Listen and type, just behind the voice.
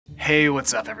Hey,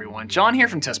 what's up everyone? John here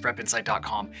from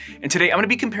testprepinsight.com, and today I'm going to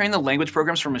be comparing the language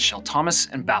programs from Michel and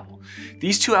Babbel.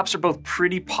 These two apps are both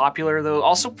pretty popular, though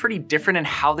also pretty different in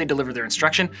how they deliver their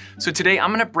instruction, so today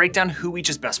I'm going to break down who each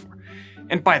is best for.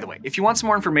 And by the way, if you want some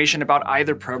more information about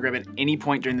either program at any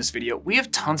point during this video, we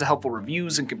have tons of helpful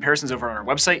reviews and comparisons over on our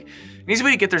website. An easy way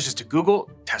to get there is just to Google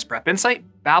Test Prep Insight,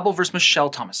 Babbel versus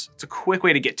Michel. It's a quick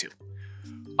way to get to.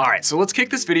 Alright, so let's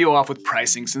kick this video off with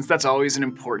pricing, since that's always an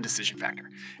important decision factor.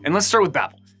 And let's start with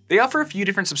Babbel. They offer a few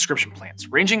different subscription plans,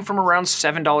 ranging from around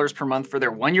 $7 per month for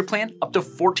their one-year plan up to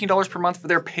 $14 per month for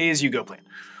their pay-as-you-go plan.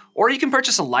 Or you can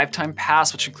purchase a lifetime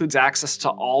pass, which includes access to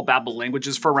all Babbel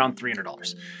languages for around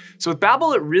 $300. So with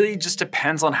Babbel, it really just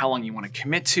depends on how long you want to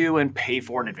commit to and pay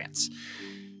for in advance.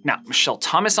 Now, Michel,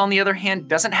 on the other hand,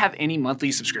 doesn't have any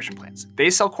monthly subscription plans. They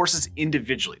sell courses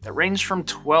individually that range from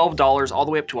 $12 all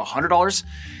the way up to $100.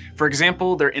 For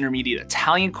example, their intermediate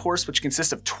Italian course, which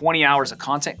consists of 20 hours of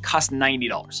content, costs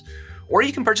 $90. Or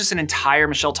you can purchase an entire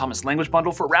Michel language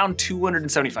bundle for around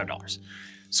 $275.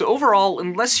 So overall,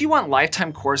 unless you want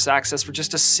lifetime course access for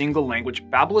just a single language,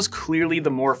 Babbel is clearly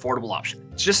the more affordable option.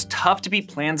 It's just tough to beat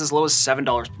plans as low as $7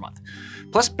 per month.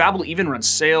 Plus, Babbel even runs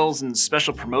sales and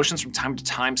special promotions from time to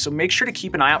time, so make sure to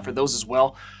keep an eye out for those as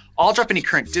well. I'll drop any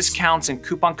current discounts and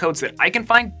coupon codes that I can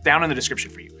find down in the description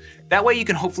for you. That way you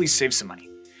can hopefully save some money.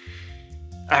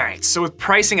 Alright, so with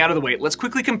pricing out of the way, let's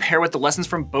quickly compare what the lessons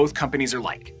from both companies are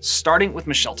like, starting with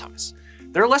Michel.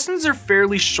 Their lessons are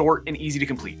fairly short and easy to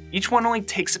complete. Each one only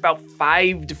takes about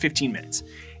 5 to 15 minutes.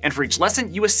 And for each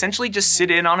lesson, you essentially just sit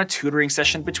in on a tutoring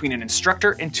session between an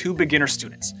instructor and two beginner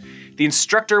students. The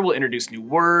instructor will introduce new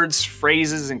words,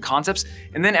 phrases, and concepts,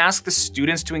 and then ask the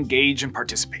students to engage and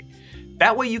participate.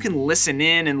 That way you can listen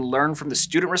in and learn from the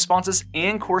student responses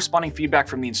and corresponding feedback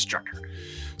from the instructor.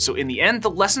 So in the end, the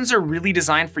lessons are really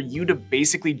designed for you to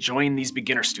basically join these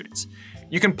beginner students.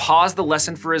 You can pause the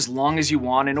lesson for as long as you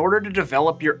want in order to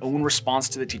develop your own response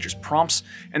to the teacher's prompts,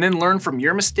 and then learn from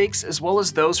your mistakes as well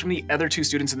as those from the other two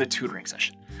students in the tutoring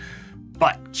session.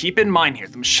 But keep in mind here,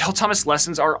 the Michel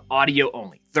lessons are audio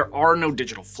only. There are no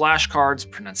digital flashcards,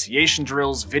 pronunciation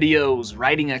drills, videos,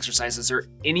 writing exercises, or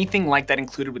anything like that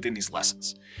included within these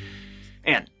lessons.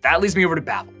 And that leads me over to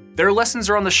Babbel. Their lessons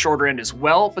are on the shorter end as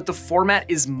well, but the format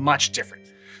is much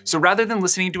different. So rather than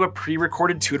listening to a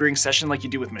pre-recorded tutoring session like you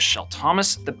do with Michel,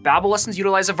 the Babbel lessons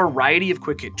utilize a variety of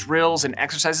quick hit drills and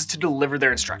exercises to deliver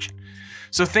their instruction.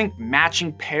 So think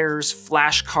matching pairs,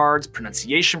 flashcards,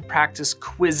 pronunciation practice,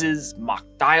 quizzes, mock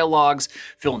dialogues,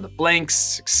 fill in the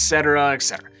blanks, etc.,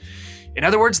 etc. In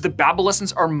other words, the Babbel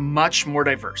lessons are much more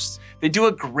diverse. They do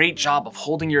a great job of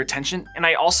holding your attention, and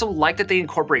I also like that they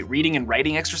incorporate reading and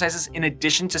writing exercises in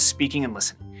addition to speaking and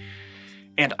listening.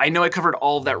 And I know I covered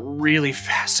all of that really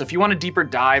fast, so if you want a deeper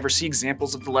dive or see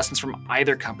examples of the lessons from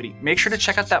either company, make sure to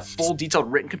check out that full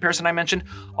detailed written comparison I mentioned.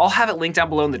 I'll have it linked down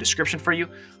below in the description for you.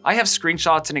 I have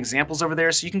screenshots and examples over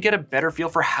there so you can get a better feel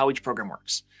for how each program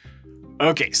works.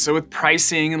 Okay, so with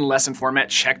pricing and lesson format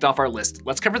checked off our list,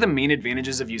 let's cover the main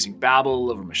advantages of using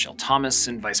Babbel over Michel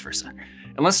and vice versa.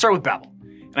 And let's start with Babbel.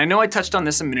 And I know I touched on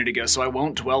this a minute ago, so I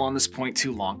won't dwell on this point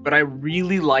too long, but I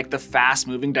really like the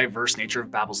fast-moving, diverse nature of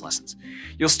Babbel's lessons.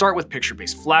 You'll start with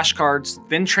picture-based flashcards,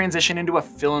 then transition into a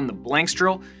fill-in-the-blanks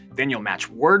drill, then you'll match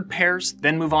word pairs,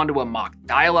 then move on to a mock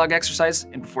dialogue exercise,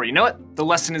 and before you know it, the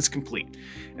lesson is complete.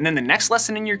 And then the next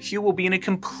lesson in your queue will be in a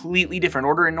completely different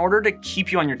order in order to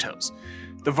keep you on your toes.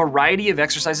 The variety of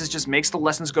exercises just makes the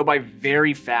lessons go by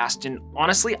very fast, and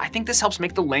honestly, I think this helps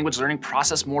make the language learning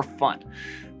process more fun.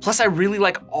 Plus, I really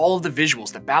like all of the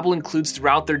visuals that Babbel includes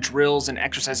throughout their drills and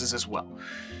exercises as well.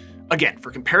 Again, for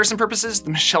comparison purposes,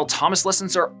 the Michel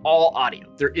lessons are all audio.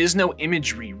 There is no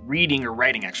imagery, reading, or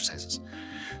writing exercises.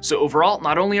 So overall,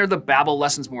 not only are the Babbel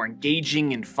lessons more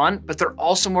engaging and fun, but they're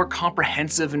also more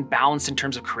comprehensive and balanced in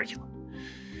terms of curriculum.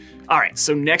 Alright,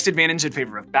 so next advantage in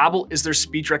favor of Babbel is their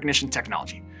speech recognition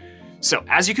technology. So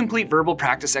as you complete verbal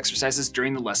practice exercises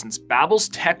during the lessons, Babbel's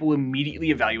tech will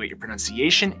immediately evaluate your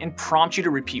pronunciation and prompt you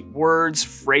to repeat words,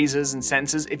 phrases, and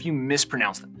sentences if you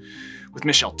mispronounce them. With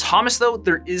Michel though,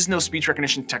 there is no speech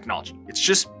recognition technology. It's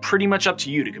just pretty much up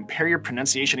to you to compare your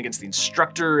pronunciation against the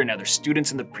instructor and other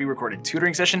students in the pre-recorded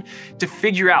tutoring session to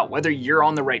figure out whether you're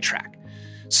on the right track.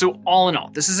 So all in all,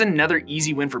 this is another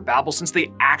easy win for Babbel since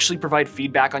they actually provide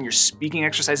feedback on your speaking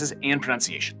exercises and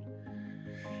pronunciation.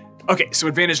 Okay, so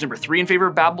advantage number 3 in favor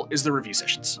of Babbel is the review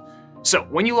sessions. So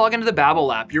when you log into the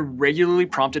Babbel app, you're regularly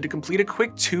prompted to complete a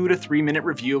quick 2 to 3 minute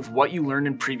review of what you learned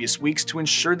in previous weeks to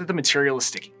ensure that the material is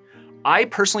sticking. I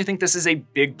personally think this is a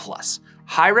big plus.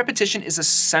 High repetition is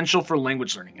essential for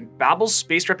language learning, and Babbel's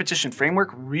spaced repetition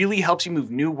framework really helps you move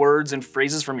new words and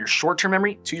phrases from your short-term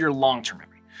memory to your long-term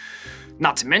memory.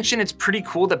 Not to mention, it's pretty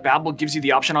cool that Babbel gives you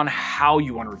the option on how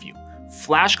you want to review.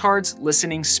 Flashcards,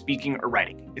 listening, speaking, or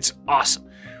writing. It's awesome.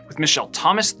 With Michel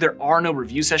Thomas, there are no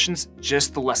review sessions,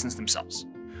 just the lessons themselves.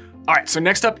 All right, so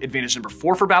next up, advantage number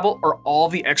 4 for Babbel are all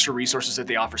the extra resources that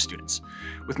they offer students.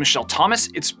 With Michel Thomas,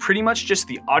 it's pretty much just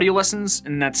the audio lessons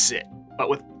and that's it. But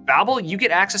with Babbel, you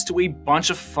get access to a bunch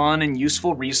of fun and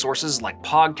useful resources like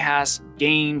podcasts,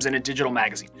 games, and a digital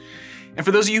magazine. And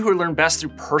for those of you who learn best through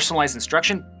personalized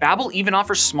instruction, Babbel even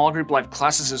offers small group live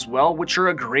classes as well, which are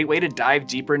a great way to dive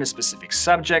deeper into specific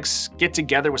subjects, get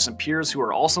together with some peers who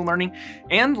are also learning,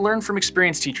 and learn from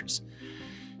experienced teachers.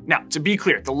 Now, to be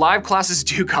clear, the live classes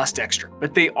do cost extra,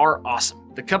 but they are awesome.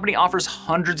 The company offers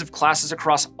hundreds of classes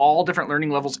across all different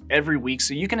learning levels every week,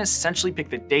 so you can essentially pick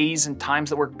the days and times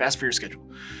that work best for your schedule.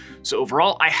 So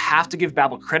overall, I have to give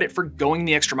Babbel credit for going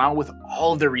the extra mile with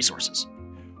all of their resources.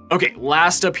 Okay,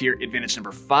 last up here, advantage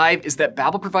number 5 is that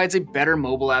Babbel provides a better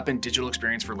mobile app and digital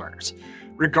experience for learners.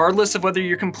 Regardless of whether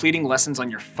you're completing lessons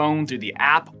on your phone through the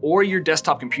app or your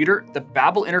desktop computer, the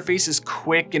Babbel interface is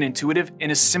quick and intuitive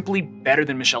and is simply better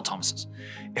than Michel Thomas's.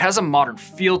 It has a modern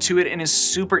feel to it and is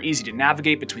super easy to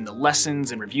navigate between the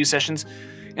lessons and review sessions,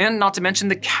 and not to mention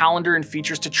the calendar and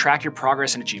features to track your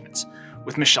progress and achievements.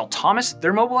 With Michel Thomas,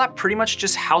 their mobile app pretty much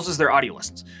just houses their audio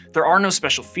lessons. There are no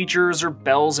special features or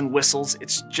bells and whistles,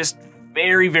 it's just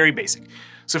very, very basic.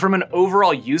 So from an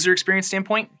overall user experience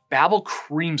standpoint, Babbel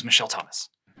creams Michel Thomas.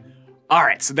 All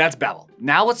right, so that's Babbel.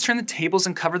 Now let's turn the tables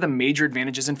and cover the major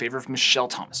advantages in favor of Michel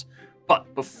Thomas.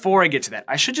 But before I get to that,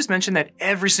 I should just mention that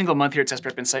every single month here at Test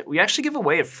Prep Insight, we actually give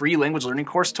away a free language learning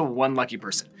course to one lucky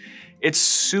person. It's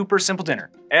super simple to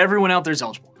enter. Everyone out there is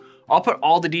eligible. I'll put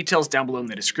all the details down below in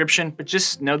the description, but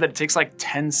just know that it takes like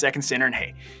 10 seconds to enter, and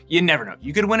hey, you never know.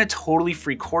 You could win a totally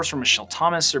free course from Michel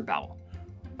Thomas or Babbel.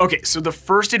 Okay, so the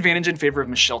first advantage in favor of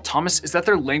Michel Thomas is that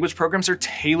their language programs are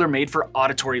tailor-made for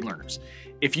auditory learners.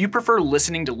 If you prefer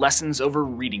listening to lessons over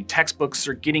reading textbooks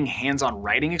or getting hands-on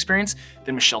writing experience,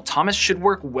 then Michel Thomas should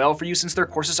work well for you since their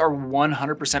courses are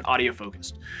 100% audio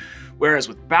focused. Whereas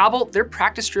with Babbel, their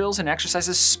practice drills and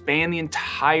exercises span the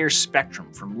entire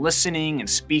spectrum from listening and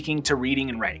speaking to reading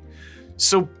and writing.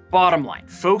 So bottom line,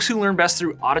 folks who learn best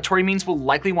through auditory means will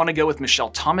likely want to go with Michel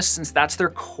Thomas since that's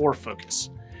their core focus.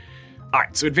 All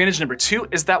right, so advantage number 2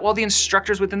 is that while the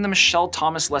instructors within the Michel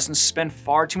Thomas lessons spend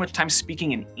far too much time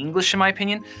speaking in English in my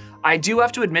opinion, I do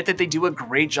have to admit that they do a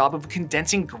great job of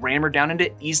condensing grammar down into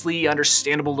easily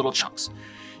understandable little chunks.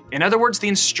 In other words, the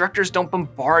instructors don't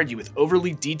bombard you with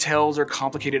overly detailed or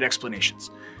complicated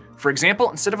explanations. For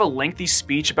example, instead of a lengthy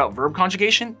speech about verb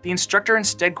conjugation, the instructor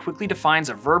instead quickly defines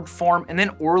a verb form and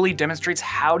then orally demonstrates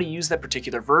how to use that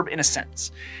particular verb in a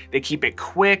sentence. They keep it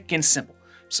quick and simple.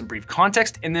 Some brief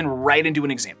context, and then right into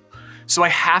an example. So I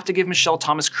have to give Michel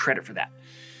Thomas credit for that.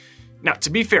 Now, to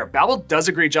be fair, Babbel does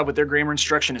a great job with their grammar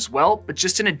instruction as well, but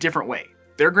just in a different way.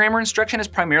 Their grammar instruction is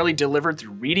primarily delivered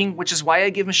through reading, which is why I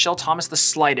give Michel Thomas the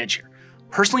slight edge here.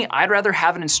 Personally, I'd rather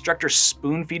have an instructor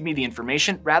spoon feed me the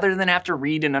information rather than have to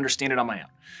read and understand it on my own.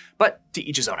 But to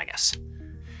each his own, I guess.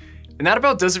 And that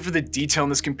about does it for the detail in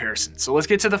this comparison. So let's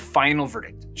get to the final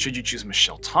verdict. Should you choose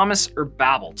Michel Thomas or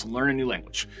Babbel to learn a new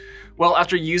language? Well,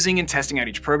 after using and testing out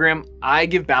each program, I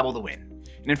give Babbel the win.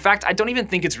 And in fact, I don't even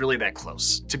think it's really that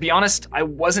close. To be honest, I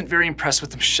wasn't very impressed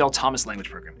with the Michel Thomas language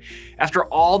program. After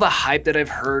all the hype that I've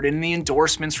heard and the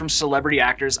endorsements from celebrity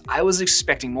actors, I was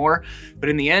expecting more, but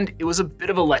in the end, it was a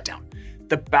bit of a letdown.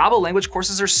 The Babbel language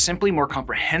courses are simply more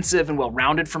comprehensive and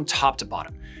well-rounded from top to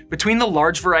bottom. Between the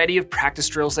large variety of practice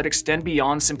drills that extend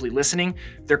beyond simply listening,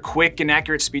 their quick and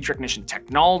accurate speech recognition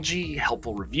technology,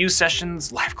 helpful review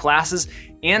sessions, live classes,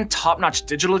 and top-notch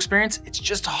digital experience, it's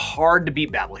just hard to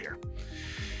beat Babbel here.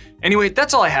 Anyway,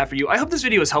 that's all I have for you. I hope this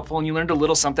video was helpful and you learned a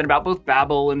little something about both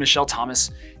Babbel and Michel Thomas.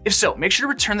 If so, make sure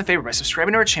to return the favor by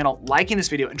subscribing to our channel, liking this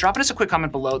video, and dropping us a quick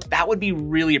comment below. That would be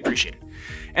really appreciated.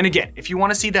 And again, if you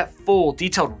want to see that full,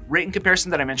 detailed written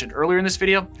comparison that I mentioned earlier in this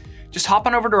video, just hop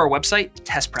on over to our website,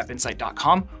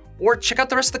 testprepinsight.com, or check out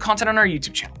the rest of the content on our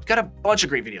YouTube channel. We've got a bunch of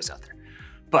great videos out there.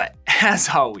 But as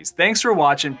always, thanks for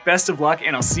watching, best of luck,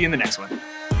 and I'll see you in the next one.